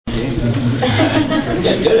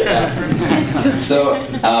Getting good at that. So,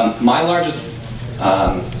 my largest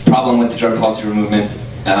problem with the drug policy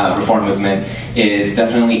reform movement is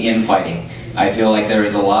definitely infighting. I feel like there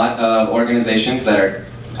is a lot of organizations that are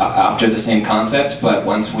after the same concept, but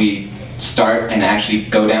once we start and actually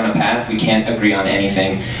go down a path, we can't agree on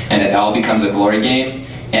anything, and it all becomes a glory game.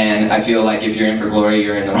 And I feel like if you're in for glory,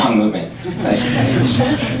 you're in the wrong movement.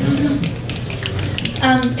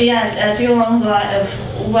 To go along with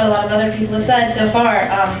what a lot of other people have said so far,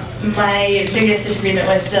 my biggest disagreement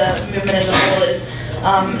with the movement as a whole is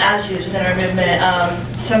attitudes within our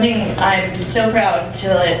movement. Something I'm so proud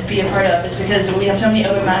to be a part of is because we have so many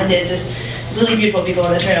open-minded, just really beautiful people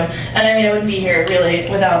in this room. And I mean, I wouldn't be here really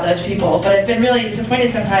without those people. But I've been really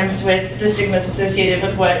disappointed sometimes with the stigmas associated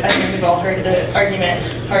with what I think we've all heard the argument,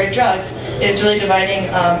 hard drugs. It's really dividing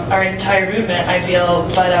our entire movement, I feel.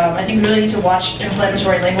 But I think we really need to watch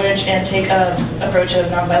inflammatory language and take an approach of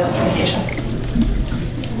nonviolent communication.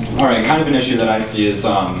 All right, kind of an issue that I see is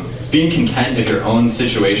being content if your own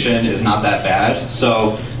situation is not that bad.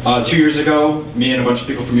 So 2 years ago, me and a bunch of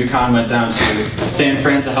people from UConn went down to San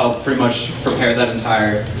Fran to help pretty much prepare that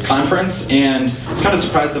entire conference, and I was kind of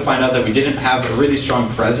surprised to find out that we didn't have a really strong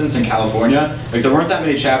presence in California. Like, there weren't that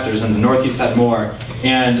many chapters, and the Northeast had more,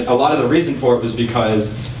 and a lot of the reason for it was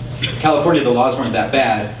because California, the laws weren't that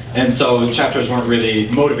bad, and so chapters weren't really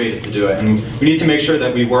motivated to do it. And we need to make sure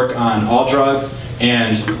that we work on all drugs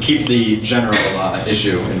and keep the general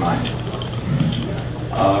issue in mind.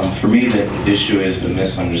 For me, the issue is the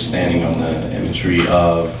misunderstanding on the imagery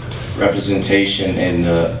of representation in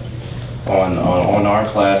on our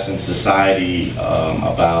class and society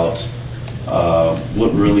about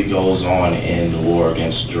what really goes on in the war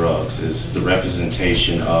against drugs is the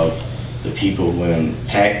representation of the people who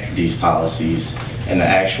impact these policies and the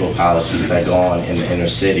actual policies that go on in the inner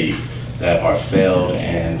city that are failed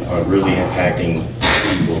and are really impacting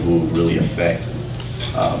people who really affect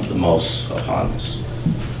the most upon this.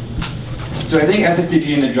 So I think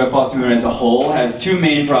SSDP and the drug policy movement as a whole has two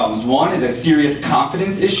main problems. One is a serious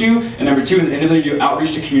confidence issue, and number two is an inability to do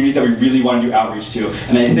outreach to communities that we really want to do outreach to.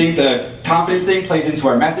 And I think the confidence thing plays into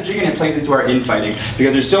our messaging and it plays into our infighting.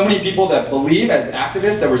 Because there's so many people that believe as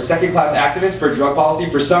activists that we're second-class activists for drug policy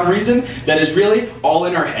for some reason that is really all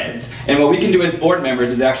in our heads. And what we can do as board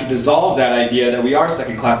members is actually dissolve that idea that we are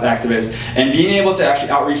second-class activists, and being able to actually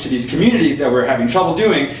outreach to these communities that we're having trouble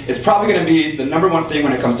doing is probably going to be the #1 thing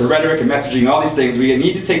when it comes to rhetoric and messaging and all these things. We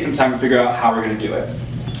need to take some time to figure out how we're going to do it.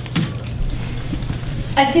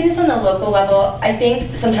 I've seen this on the local level. I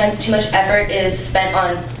think sometimes too much effort is spent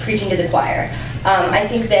on preaching to the choir. I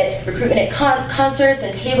think that recruitment at concerts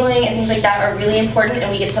and tabling and things like that are really important,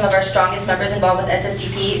 and we get some of our strongest members involved with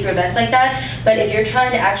SSDP through events like that. But if you're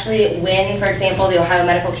trying to actually win, for example, the Ohio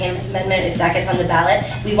Medical Cannabis Amendment, if that gets on the ballot,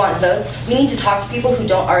 we want votes. We need to talk to people who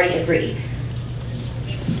don't already agree.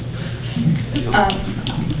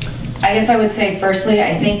 I guess I would say, firstly,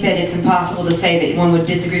 I think that it's impossible to say that one would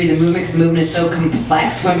disagree with the movement because the movement is so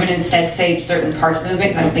complex. One would instead say certain parts of the movement,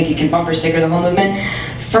 because I don't think you can bumper sticker the whole movement.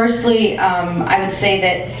 Firstly, I would say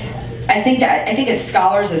that I think as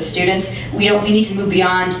scholars, as students, we need to move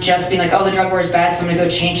beyond just being like, oh, the drug war is bad, so I'm going to go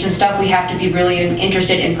change some stuff. We have to be really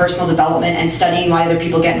interested in personal development and studying why other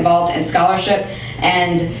people get involved in scholarship.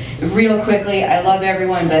 And real quickly, I love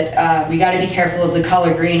everyone, but we got to be careful of the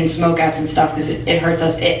color green and smokeouts and stuff because it hurts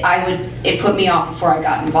us. It put me off before I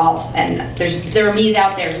got involved, and there are me's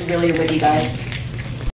out there who really are with you guys.